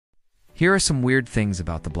Here are some weird things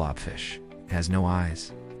about the blobfish. It has no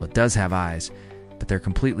eyes. Well, it does have eyes, but they're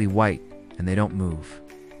completely white and they don't move.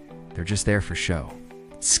 They're just there for show.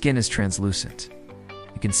 Its skin is translucent.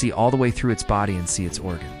 You can see all the way through its body and see its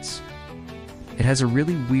organs. It has a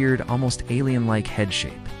really weird, almost alien-like head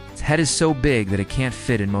shape. Its head is so big that it can't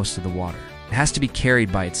fit in most of the water. It has to be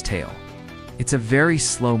carried by its tail. It's a very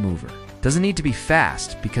slow mover. It doesn't need to be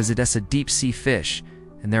fast because it is a deep-sea fish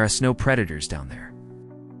and there are no predators down there.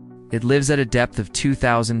 It lives at a depth of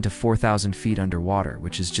 2,000 to 4,000 feet underwater,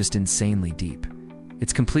 which is just insanely deep.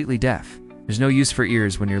 It's completely deaf. There's no use for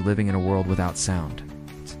ears when you're living in a world without sound.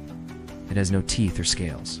 It has no teeth or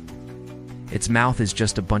scales. Its mouth is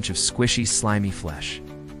just a bunch of squishy, slimy flesh.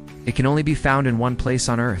 It can only be found in one place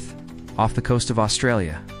on Earth, off the coast of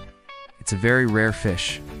Australia. It's a very rare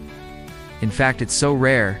fish. In fact, it's so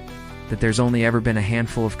rare that there's only ever been a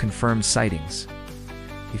handful of confirmed sightings.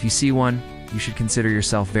 If you see one, you should consider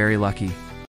yourself very lucky